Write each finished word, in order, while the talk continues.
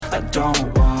I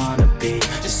don't wanna be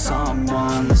just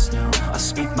someone that's new. I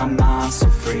speak my mind so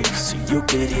free, so you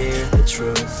could hear the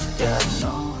truth. Yeah, I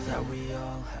know that we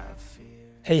all have fear.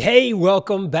 Hey,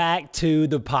 welcome back to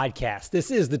the podcast.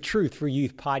 This is the Truth for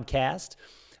Youth podcast.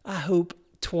 I hope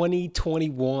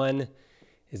 2021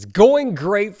 is going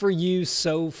great for you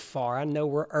so far. I know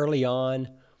we're early on,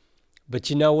 but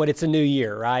you know what? It's a new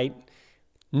year, right?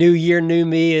 New year, new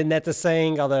me. Isn't that the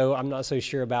saying? Although I'm not so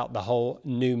sure about the whole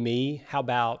new me. How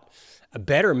about a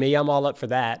better me? I'm all up for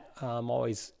that. I'm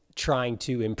always trying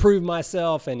to improve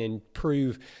myself and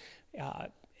improve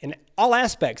in all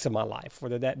aspects of my life,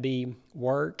 whether that be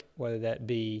work, whether that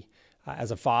be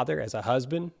as a father, as a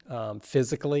husband,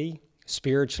 physically,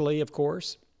 spiritually, of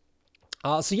course.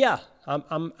 I'm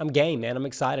game, man. I'm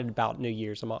excited about New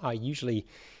Year's. I usually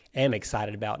am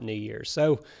excited about New Year's.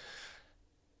 So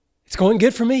it's going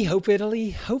good for me.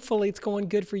 Hopefully it's going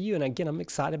good for you. And again, I'm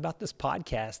excited about this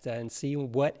podcast and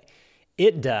seeing what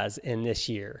it does in this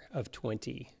year of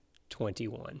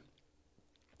 2021.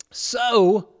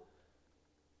 So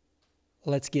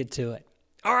let's get to it.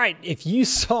 All right. If you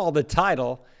saw the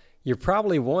title, you're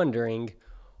probably wondering,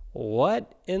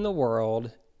 what in the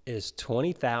world is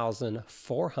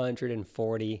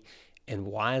 20,440 and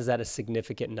why is that a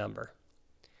significant number?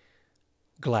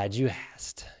 Glad you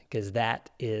asked, because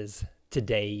that is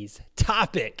today's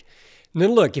topic. Now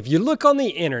look, if you look on the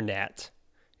internet,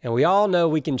 and we all know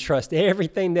we can trust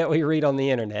everything that we read on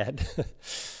the internet.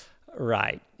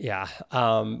 Right, yeah.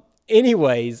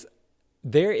 Anyways,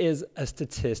 there is a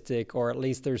statistic, or at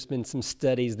least there's been some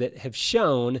studies that have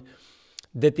shown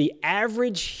that the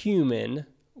average human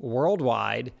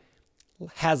worldwide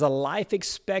has a life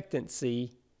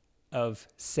expectancy of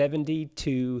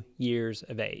 72 years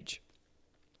of age,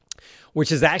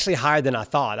 which is actually higher than I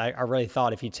thought. I really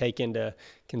thought if you take into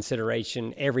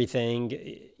consideration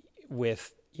everything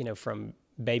with, from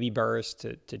baby births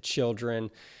to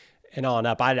children and on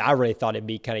up, I really thought it'd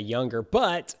be kind of younger,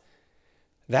 but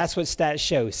that's what stats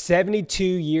show. 72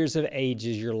 years of age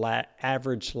is your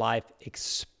average life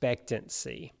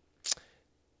expectancy.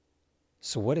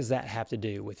 So what does that have to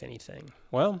do with anything?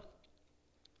 Well,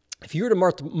 if you were to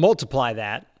multiply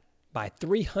that by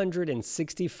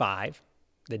 365,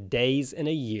 the days in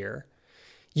a year,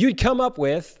 you'd come up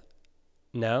with,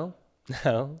 not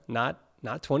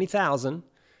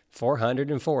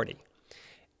 20,440.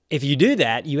 If you do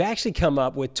that, you actually come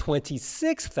up with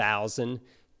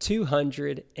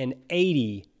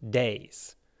 26,280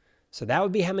 days. So that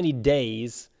would be how many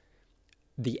days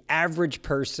the average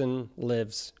person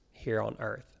lives here on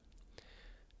earth.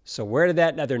 So where did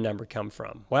that other number come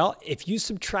from? Well, if you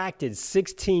subtracted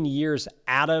 16 years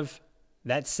out of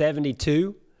that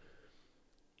 72,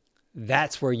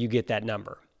 that's where you get that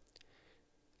number.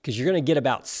 Because you're going to get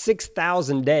about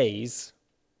 6,000 days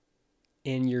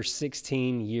in your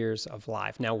 16 years of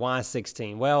life. Now, why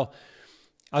 16? Well,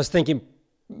 I was thinking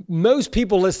most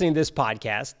people listening to this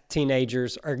podcast,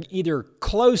 teenagers, are either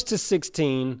close to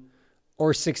 16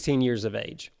 or 16 years of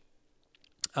age.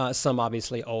 Some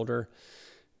obviously older.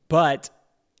 But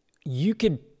you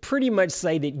could pretty much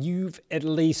say that you've at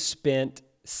least spent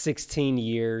 16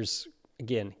 years,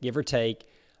 again, give or take,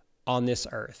 on this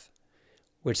earth,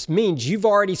 which means you've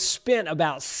already spent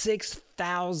about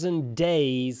 6,000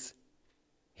 days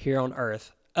here on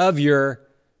earth of your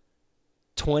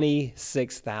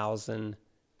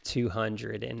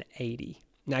 26,280.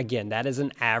 Now, again, that is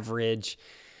an average.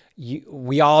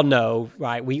 We all know,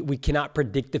 right? We cannot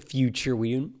predict the future.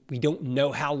 We don't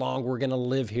know how long we're going to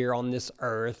live here on this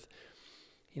earth.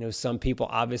 Some people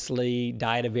obviously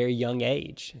die at a very young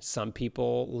age. Some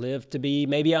people live to be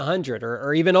maybe 100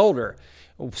 or even older.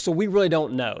 So we really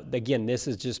don't know. Again, this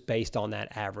is just based on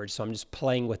that average. So I'm just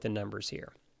playing with the numbers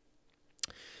here.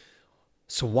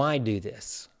 So why do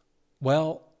this?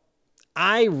 Well,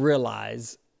 I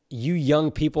realize you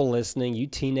young people listening, you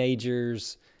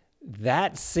teenagers,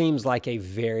 that seems like a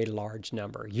very large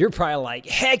number. You're probably like,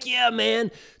 heck yeah, man,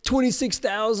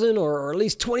 26,000 or at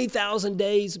least 20,000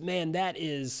 days. Man, that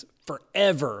is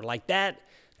forever. Like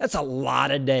that's a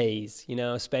lot of days,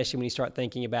 especially when you start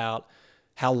thinking about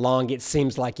how long it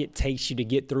seems like it takes you to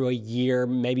get through a year.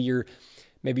 Maybe you're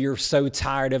so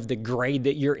tired of the grade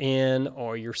that you're in,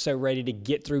 or you're so ready to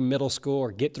get through middle school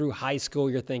or get through high school.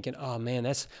 You're thinking, oh man,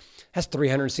 that's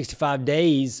 365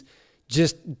 days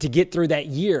just to get through that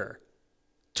year.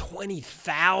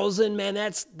 20,000, man,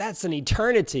 that's an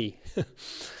eternity.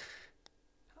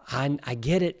 I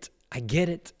get it.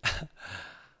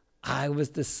 I was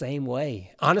the same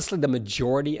way. Honestly, the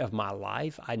majority of my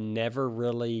life, a number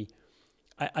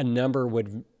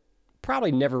would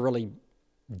probably never really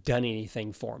done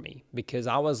anything for me, because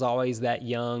I was always that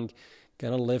young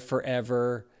going to live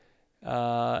forever.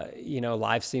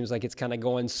 Life seems like it's kind of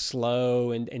going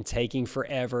slow and taking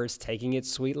forever. It's taking its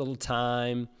sweet little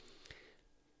time.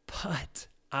 But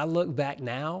I look back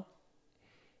now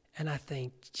and I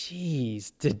think,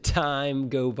 geez, did time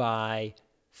go by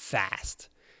fast?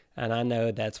 And I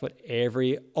know that's what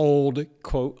every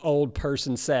quote, old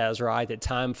person says, right? That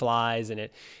time flies and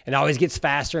it always gets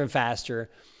faster and faster.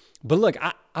 But look,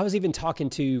 I was even talking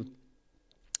to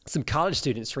some college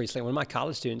students recently. One of my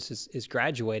college students is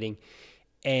graduating,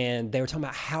 and they were talking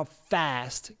about how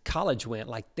fast college went.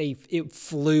 Like it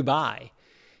flew by.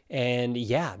 And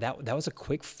yeah, that was a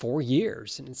quick 4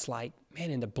 years. And it's like,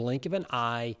 man, in the blink of an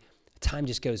eye, time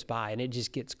just goes by, and it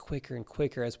just gets quicker and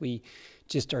quicker as we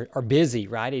just are busy,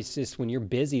 right? It's just when you're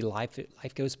busy, life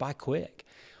goes by quick.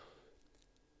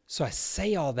 So I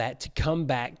say all that to come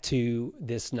back to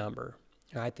this number,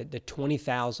 right? The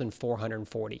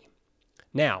 20,440.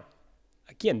 Now,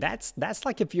 again, that's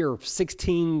like if you're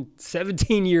 16,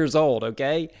 17 years old,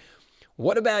 okay?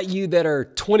 What about you that are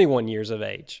 21 years of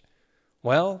age?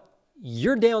 Well,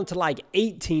 you're down to like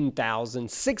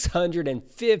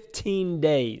 18,615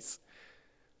 days.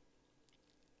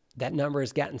 That number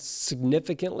has gotten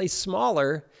significantly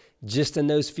smaller just in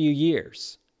those few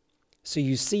years. So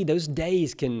you see, those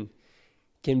days can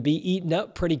be eaten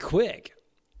up pretty quick.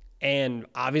 And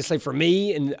obviously for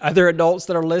me and other adults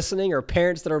that are listening or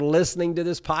parents that are listening to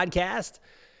this podcast,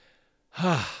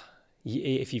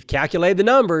 if you've calculated the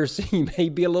numbers, you may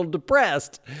be a little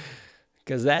depressed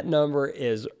because that number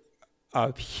is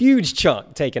a huge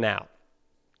chunk taken out.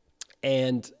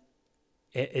 And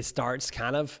it starts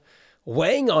kind of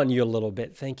weighing on you a little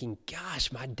bit, thinking,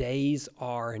 gosh, my days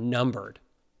are numbered,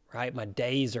 right? My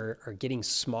days are getting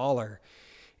smaller.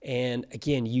 And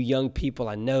again, you young people,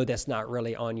 I know that's not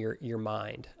really on your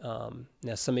mind.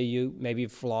 Now, some of you maybe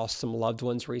have lost some loved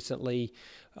ones recently,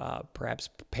 perhaps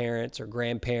parents or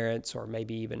grandparents, or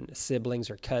maybe even siblings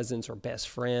or cousins or best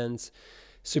friends.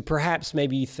 So perhaps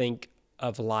maybe you think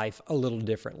of life a little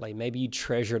differently. Maybe you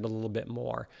treasure it a little bit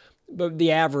more. But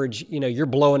the average, you're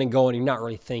blowing and going, you're not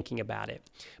really thinking about it.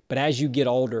 But as you get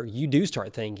older, you do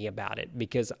start thinking about it,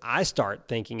 because I start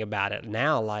thinking about it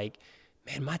now like,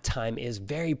 man, my time is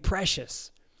very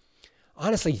precious.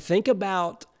 Honestly, think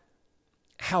about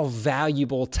how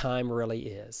valuable time really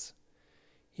is.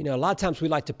 A lot of times we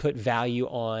like to put value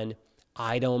on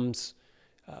items,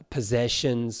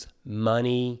 possessions,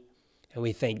 money, and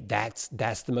we think that's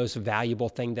the most valuable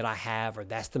thing that I have, or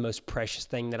that's the most precious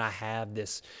thing that I have,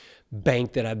 this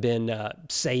bank that I've been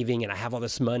saving and I have all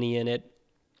this money in it,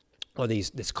 or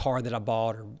this car that I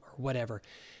bought or whatever.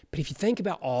 But if you think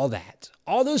about all that,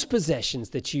 all those possessions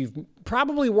that you've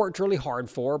probably worked really hard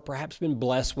for, perhaps been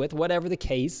blessed with, whatever the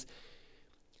case,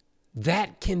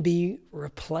 that can be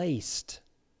replaced.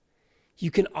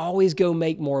 You can always go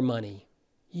make more money.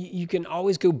 You can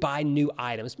always go buy new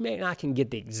items. Maybe not can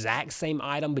get the exact same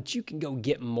item, but you can go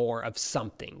get more of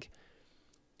something.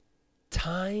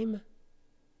 Time,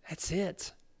 that's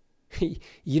it.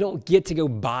 You don't get to go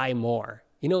buy more.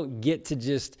 You don't get to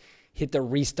just hit the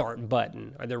restart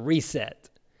button or the reset.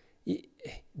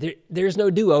 There's no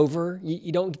do-over.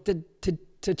 You don't get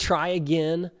to try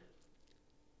again.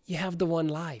 You have the one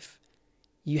life.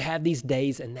 You have these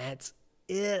days, and that's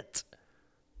it.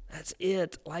 That's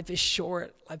it. Life is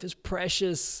short. Life is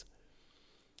precious.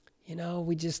 We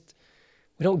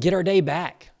don't get our day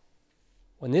back.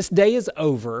 When this day is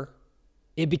over,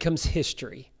 it becomes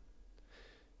history.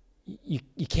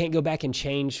 You can't go back and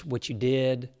change what you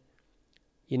did.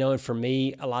 And for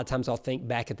me, a lot of times I'll think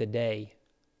back at the day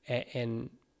and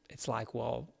it's like,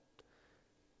 well,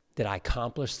 did I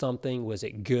accomplish something? Was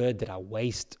it good? Did I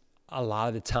waste a lot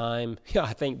of the time?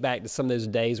 I think back to some of those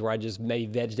days where I just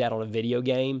maybe vegged out on a video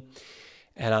game,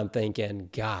 and I'm thinking,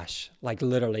 gosh, like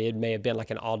literally it may have been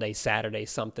like an all-day Saturday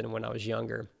something when I was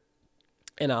younger.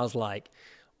 And I was like,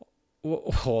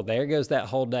 well, there goes that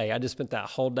whole day. I just spent that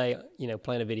whole day,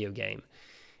 playing a video game.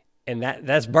 And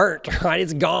that's burnt, right?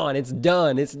 It's gone. It's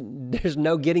done. There's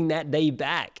no getting that day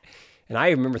back. And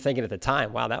I remember thinking at the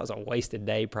time, wow, that was a wasted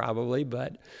day probably.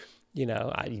 But,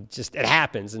 it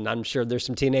happens. And I'm sure there's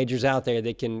some teenagers out there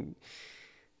that can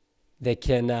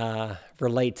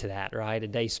relate to that, right? A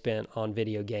day spent on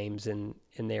video games, and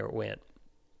there it went.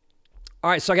 All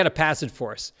right, so I got a passage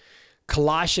for us.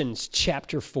 Colossians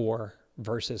chapter 4,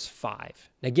 verses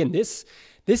 5. Again, this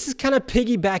is kind of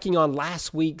piggybacking on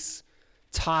last week's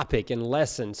topic and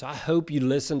lesson. So I hope you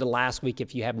listened to last week.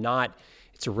 If you have not,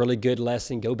 it's a really good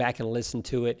lesson. Go back and listen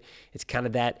to it. It's kind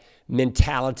of that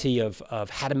mentality of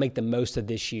how to make the most of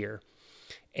this year.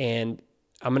 And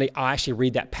I'll actually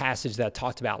read that passage that I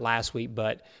talked about last week,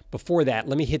 but before that,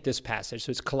 let me hit this passage. So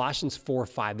it's Colossians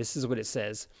 4:5. This is what it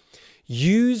says.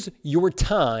 Use your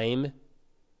time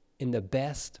in the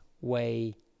best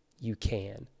way you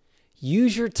can.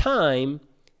 Use your time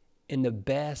in the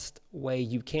best way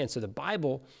you can. So the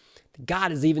Bible,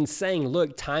 God is even saying,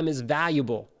 look, time is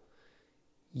valuable.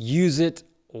 Use it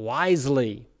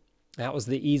wisely. That was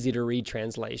the easy to read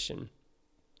translation.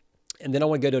 And then I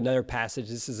want to go to another passage.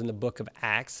 This is in the book of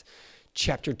Acts,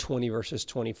 chapter 20, verses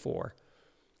 24.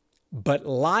 But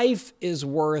life is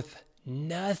worth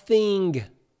nothing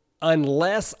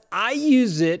unless I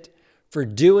use it for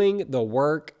doing the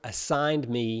work assigned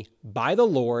me by the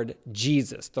Lord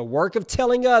Jesus, the work of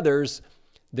telling others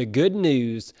the good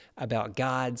news about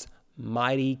God's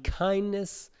mighty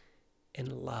kindness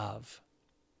and love.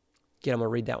 Again, I'm going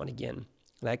to read that one again.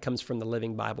 That comes from the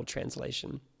Living Bible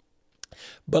translation.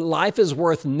 But life is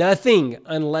worth nothing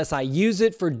unless I use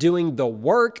it for doing the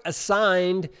work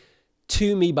assigned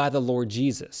to me by the Lord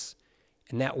Jesus.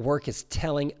 And that work is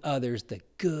telling others the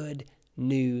good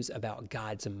news about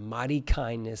God's mighty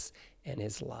kindness and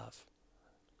his love.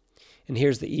 And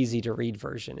here's the easy to read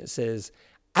version. It says,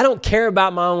 I don't care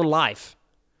about my own life.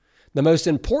 The most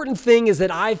important thing is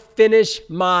that I finish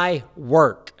my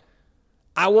work.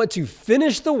 I want to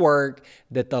finish the work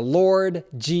that the Lord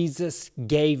Jesus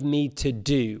gave me to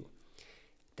do.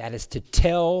 That is to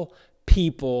tell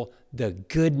people the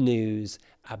good news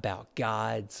about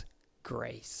God's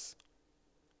grace.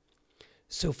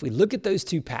 So if we look at those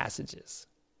two passages,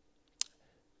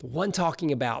 the one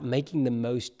talking about making the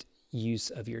most use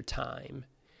of your time,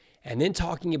 and then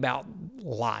talking about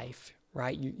life,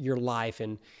 right? Your life,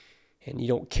 and you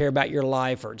don't care about your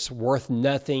life, or it's worth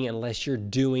nothing unless you're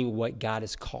doing what God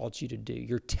has called you to do.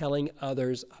 You're telling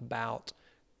others about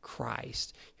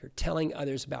Christ. You're telling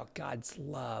others about God's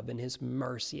love and his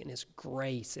mercy and his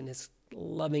grace and his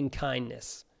loving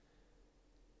kindness.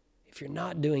 If you're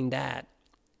not doing that,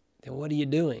 then what are you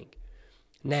doing?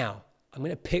 Now, I'm going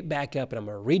to pick back up and I'm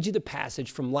going to read you the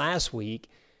passage from last week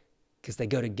because they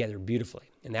go together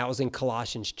beautifully. And that was in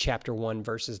Colossians chapter 1,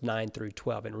 verses 9 through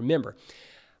 12. And remember,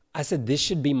 I said this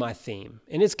should be my theme,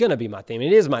 and it's going to be my theme.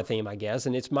 It is my theme, I guess,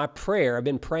 and it's my prayer. I've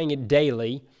been praying it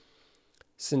daily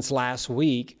since last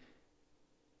week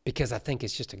because I think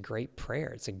it's just a great prayer.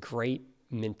 It's a great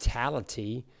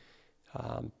mentality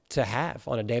to have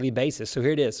on a daily basis. So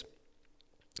here it is.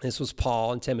 This was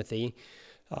Paul and Timothy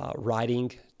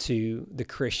writing to the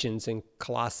Christians in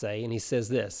Colossae, and he says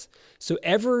this, so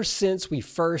ever since we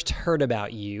first heard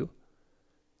about you,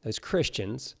 those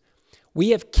Christians,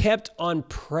 we have kept on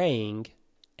praying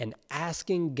and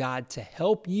asking God to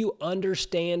help you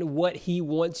understand what he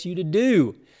wants you to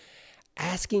do,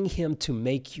 asking him to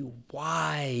make you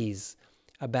wise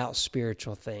about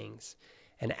spiritual things,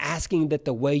 and asking that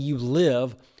the way you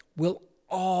live will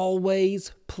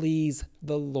always please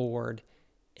the Lord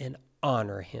and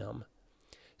honor him,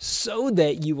 so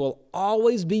that you will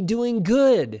always be doing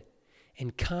good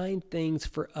and kind things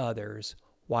for others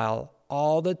while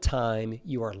all the time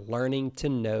you are learning to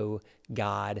know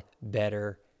God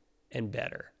better and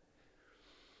better.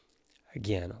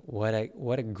 Again, what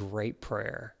a great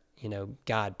prayer. You know,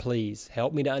 God, please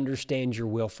help me to understand your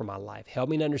will for my life. Help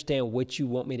me to understand what you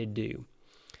want me to do.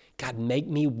 God, make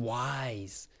me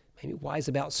wise. Make me wise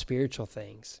about spiritual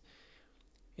things.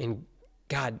 And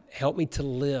God, help me to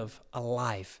live a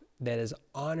life that is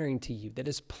honoring to you, that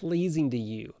is pleasing to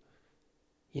you.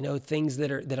 You know, things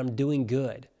that I'm doing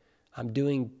good. I'm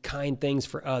doing kind things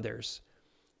for others.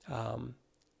 And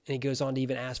he goes on to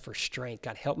even ask for strength.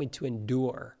 God, help me to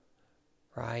endure,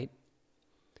 right?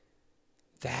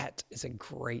 That is a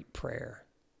great prayer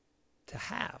to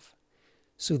have.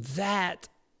 So that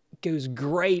goes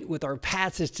great with our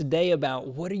passage today about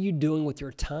what are you doing with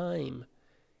your time?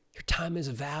 Your time is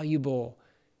valuable.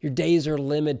 Your days are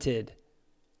limited.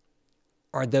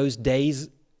 Are those days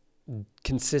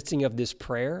consisting of this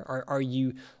prayer? Are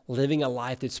you living a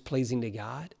life that's pleasing to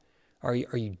God? Are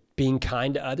you being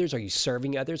kind to others? Are you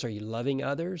serving others? Are you loving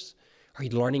others? Are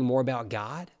you learning more about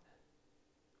God?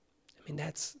 I mean,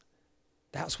 that's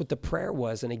what the prayer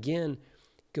was. And again,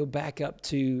 go back up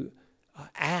to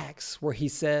Acts where he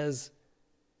says,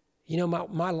 you know,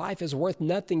 my life is worth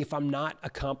nothing if I'm not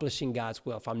accomplishing God's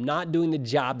will, if I'm not doing the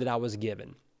job that I was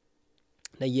given.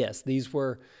 Now, yes, this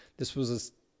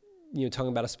was talking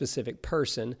about a specific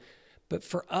person, but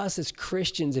for us as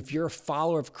Christians, if you're a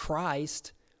follower of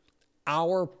Christ,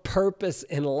 our purpose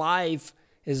in life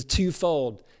is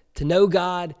twofold: to know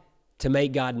God, to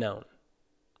make God known,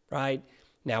 right?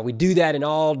 Now, we do that in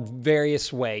all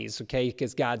various ways, okay?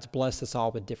 Because God's blessed us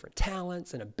all with different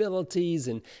talents and abilities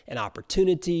and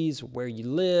opportunities, where you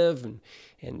live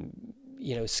and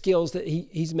skills that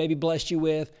He's maybe blessed you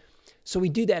with. So we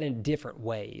do that in different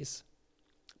ways.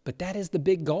 But that is the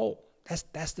big goal.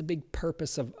 That's the big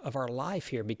purpose of our life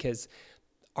here, because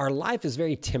our life is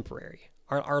very temporary.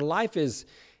 Our life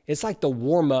it's like the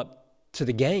warm-up to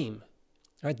the game,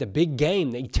 right? The big game,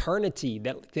 the eternity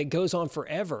that goes on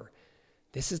forever.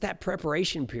 This is that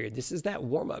preparation period. This is that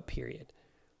warm-up period.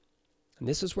 And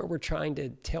this is where we're trying to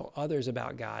tell others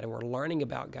about God, and we're learning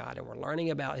about God, and we're learning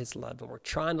about His love, and we're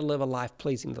trying to live a life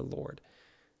pleasing to the Lord.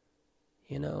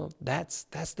 That's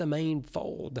the main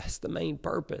fold. That's the main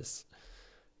purpose.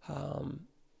 And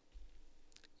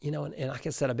like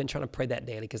I said, I've been trying to pray that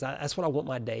daily, because that's what I want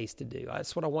my days to do.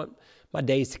 That's what I want my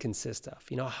days to consist of.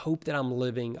 I hope that I'm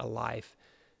living a life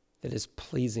that is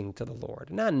pleasing to the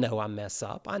Lord. And I know I mess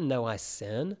up. I know I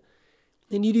sin.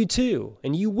 And you do too.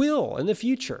 And you will in the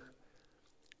future.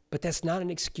 But that's not an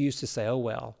excuse to say, oh,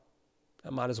 well, I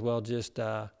might as well just,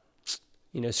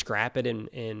 scrap it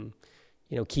and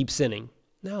keep sinning.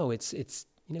 No, it's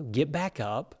get back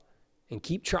up and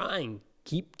keep trying.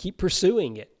 Keep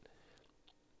pursuing it.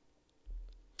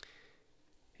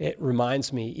 It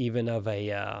reminds me even of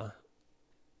a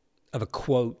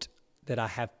quote that I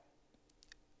have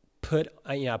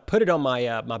I put it on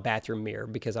my bathroom mirror,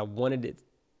 because I wanted it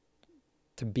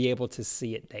to be able to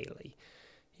see it daily.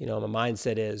 My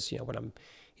mindset is, when I'm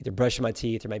either brushing my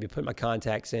teeth or maybe putting my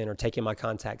contacts in or taking my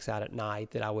contacts out at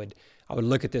night, that I would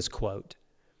look at this quote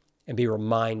and be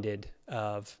reminded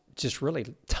of just really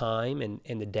time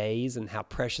and the days and how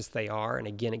precious they are. And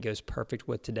again, it goes perfect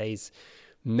with today's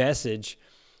message.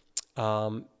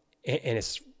 And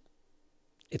it's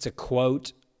a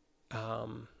quote.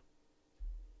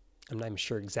 I'm not even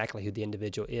sure exactly who the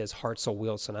individual is, Hartzell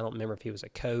Wilson. I don't remember if he was a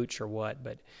coach or what,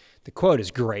 but the quote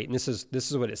is great. And this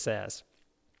is what it says.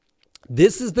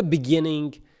 This is the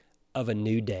beginning of a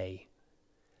new day.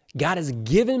 God has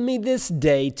given me this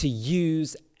day to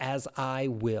use as I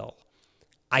will.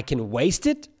 I can waste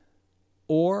it,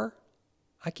 or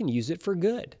I can use it for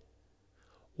good.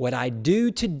 What I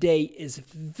do today is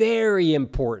very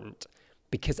important,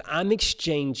 because I'm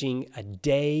exchanging a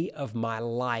day of my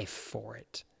life for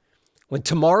it. When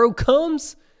tomorrow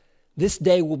comes, this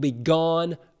day will be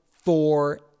gone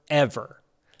forever,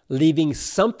 leaving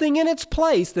something in its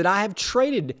place that I have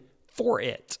traded for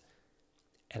it.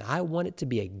 And I want it to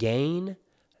be a gain,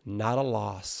 not a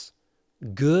loss.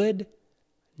 Good,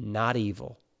 not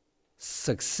evil.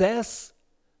 Success,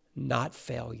 not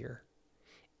failure.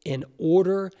 In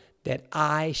order that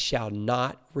I shall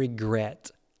not regret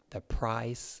the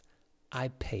price I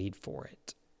paid for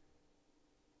it.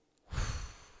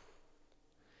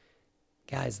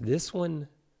 Guys, this one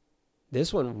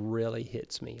really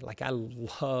hits me. Like, I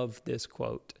love this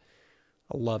quote.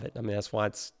 I love it. I mean, that's why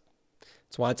it's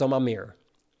on my mirror,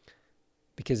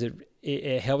 because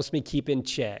it helps me keep in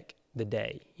check the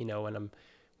day.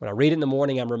 When I read it in the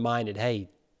morning, I'm reminded, hey,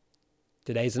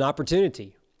 today's an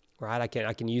opportunity, right? I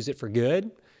can use it for good. I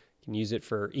can use it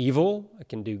for evil. I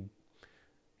can do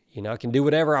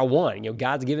whatever I want.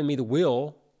 God's given me the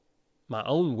will, my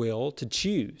own will, to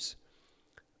choose.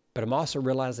 But I'm also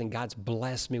realizing God's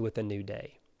blessed me with a new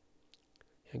day.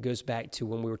 It goes back to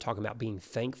when we were talking about being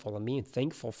thankful and being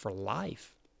thankful for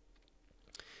life.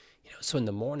 So in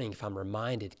the morning, if I'm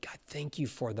reminded, God, thank you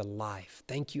for the life.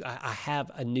 Thank you. I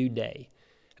have a new day.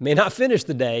 I may not finish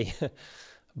the day,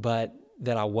 but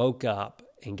that I woke up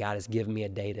and God has given me a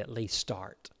day to at least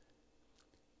start.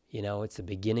 It's the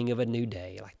beginning of a new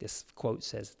day. Like this quote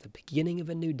says, it's the beginning of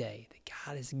a new day that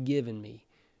God has given me.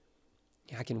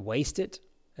 I can waste it.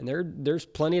 And there's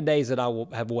plenty of days that I will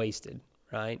have wasted,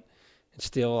 right? And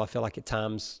still, I feel like at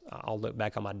times I'll look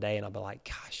back on my day and I'll be like,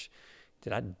 gosh,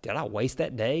 did I waste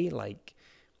that day? Like,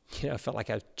 I felt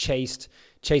like I chased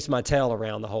my tail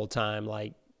around the whole time,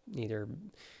 like either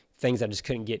things I just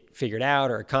couldn't get figured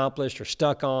out or accomplished or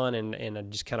stuck on, and I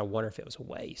just kind of wonder if it was a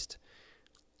waste.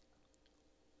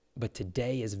 But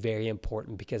today is very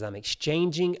important, because I'm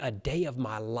exchanging a day of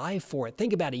my life for it.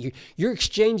 Think about it. You're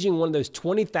exchanging one of those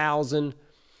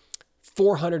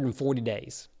 20,440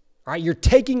 days. All right, you're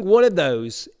taking one of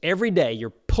those every day.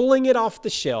 You're pulling it off the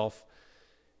shelf,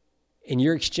 and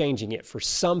you're exchanging it for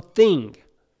something.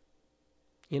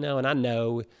 And I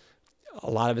know a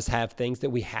lot of us have things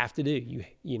that we have to do.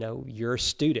 You're a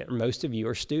student, or most of you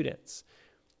are students.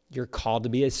 You're called to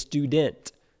be a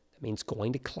student. That means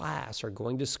going to class or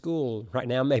going to school. Right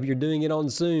now, maybe you're doing it on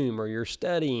Zoom, or you're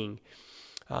studying.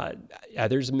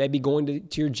 Others may be going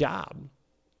to your job.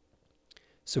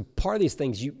 So part of these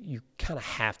things you kind of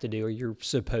have to do, or you're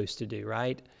supposed to do,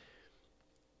 right?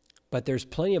 But there's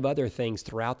plenty of other things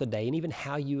throughout the day, and even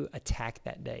how you attack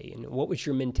that day, and what was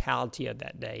your mentality of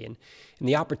that day, and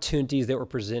the opportunities that were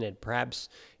presented. Perhaps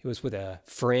it was with a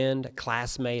friend, a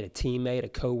classmate, a teammate, a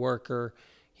coworker.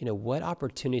 What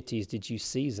opportunities did you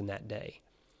seize in that day?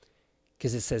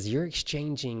 Because it says you're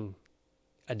exchanging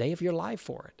a day of your life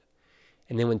for it.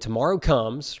 And then when tomorrow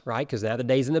comes, right, because now the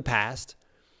day's in the past,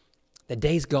 the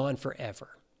day's gone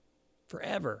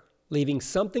forever, leaving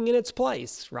something in its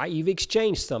place, right? You've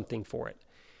exchanged something for it.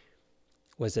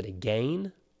 Was it a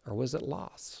gain or was it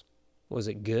loss? Was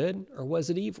it good or was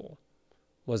it evil?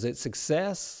 Was it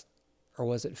success or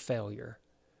was it failure?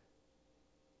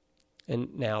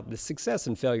 And now the success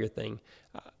and failure thing,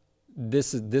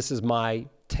 this is my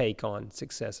take on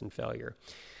success and failure.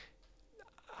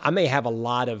 I may have a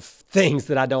lot of things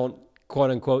that I don't,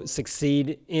 quote unquote,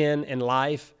 succeed in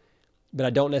life, but I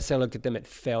don't necessarily look at them as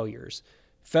failures.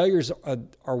 Failures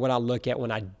are what I look at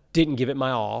when I didn't give it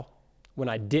my all, when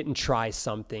I didn't try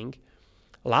something.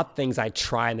 A lot of things I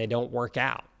try and they don't work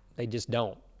out. They just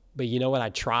don't. But you know what? I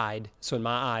tried. So in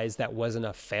my eyes, that wasn't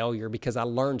a failure because I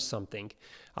learned something.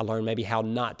 I learned maybe how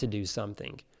not to do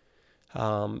something.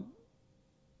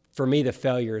 For me, the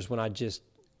failure is when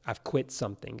I've quit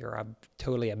something, or I've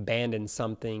totally abandoned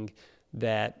something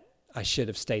that I should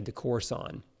have stayed the course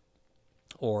on,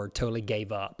 or totally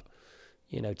gave up,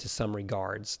 to some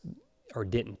regards, or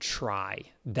didn't try.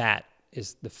 That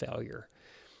is the failure.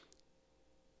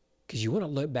 Because you want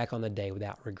to look back on the day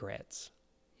without regrets.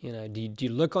 Do you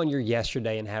look on your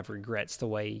yesterday and have regrets the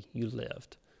way you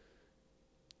lived?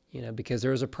 Because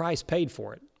there was a price paid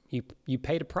for it. You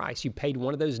paid a price. You paid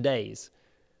one of those days.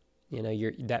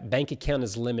 That bank account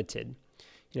is limited.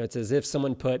 It's as if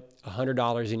someone put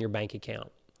 $100 in your bank account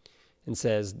and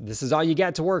says, this is all you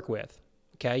got to work with.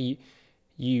 Okay.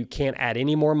 You can't add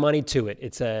any more money to it.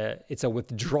 It's a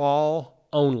withdrawal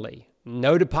only.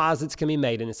 No deposits can be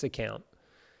made in this account.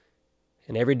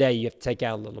 And every day you have to take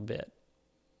out a little bit.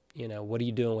 What are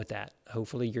you doing with that?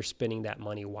 Hopefully you're spending that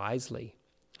money wisely.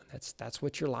 That's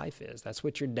what your life is. That's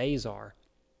what your days are.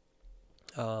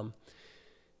 I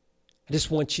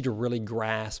just want you to really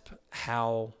grasp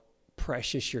how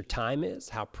precious your time is,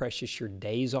 how precious your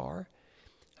days are.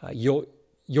 You'll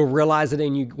realize it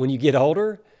when you get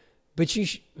older, but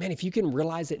if you can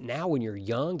realize it now when you're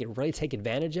young and really take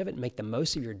advantage of it and make the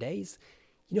most of your days,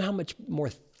 you know how much more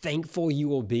thankful you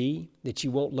will be that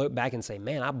you won't look back and say,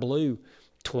 man, I blew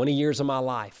 20 years of my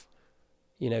life,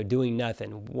 doing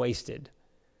nothing, wasted.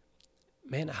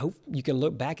 Man, I hope you can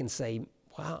look back and say,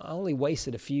 wow, I only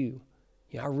wasted a few.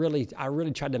 I really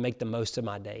tried to make the most of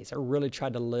my days. I really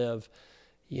tried to live,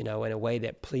 in a way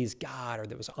that pleased God, or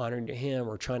that was honoring to Him,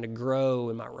 or trying to grow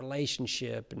in my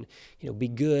relationship and, be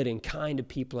good and kind to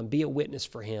people and be a witness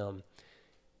for Him.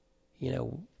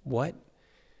 What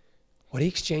are you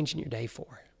exchanging your day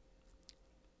for?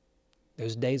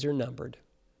 Those days are numbered.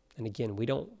 And again, we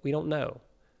don't know.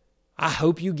 I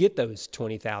hope you get those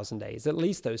 20,000 days, at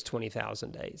least those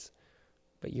 20,000 days.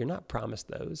 But you're not promised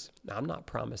those. I'm not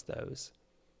promised those.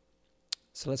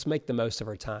 So let's make the most of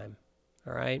our time,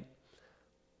 all right?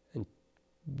 And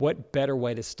what better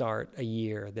way to start a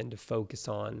year than to focus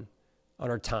on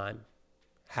our time?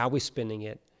 How are we spending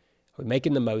it? Are we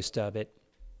making the most of it?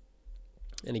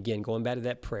 And again, going back to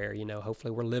that prayer,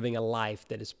 hopefully we're living a life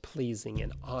that is pleasing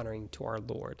and honoring to our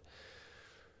Lord.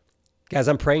 Guys,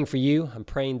 I'm praying for you. I'm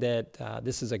praying that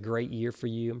this is a great year for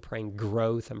you. I'm praying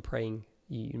growth. I'm praying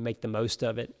you make the most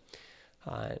of it.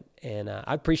 And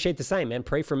I appreciate the same, man.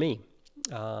 Pray for me.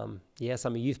 Yes,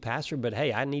 I'm a youth pastor, but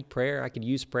hey, I need prayer. I could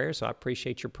use prayer, so I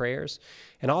appreciate your prayers.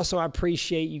 And also, I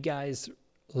appreciate you guys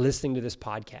listening to this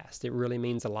podcast. It really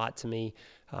means a lot to me.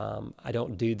 I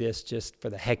don't do this just for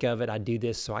the heck of it. I do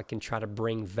this so I can try to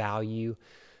bring value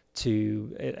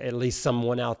to at least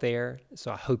someone out there. So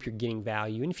I hope you're getting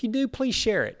value. And if you do, please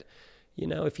share it.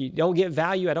 If you don't get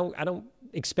value, I don't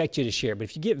expect you to share. But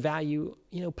if you get value,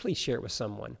 please share it with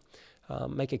someone.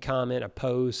 Make a comment, a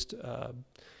post,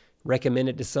 recommend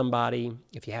it to somebody.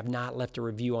 If you have not left a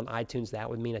review on iTunes, that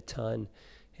would mean a ton.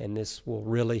 And this will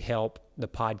really help the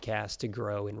podcast to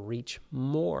grow and reach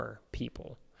more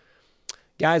people.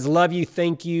 Guys, love you.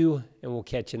 Thank you. And we'll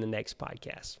catch you in the next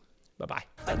podcast. Bye-bye.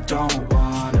 I don't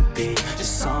wanna be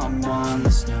just someone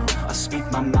that's new. I speak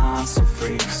my mind so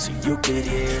free, so you could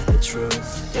hear the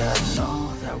truth. Yeah, I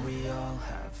know that we all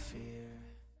have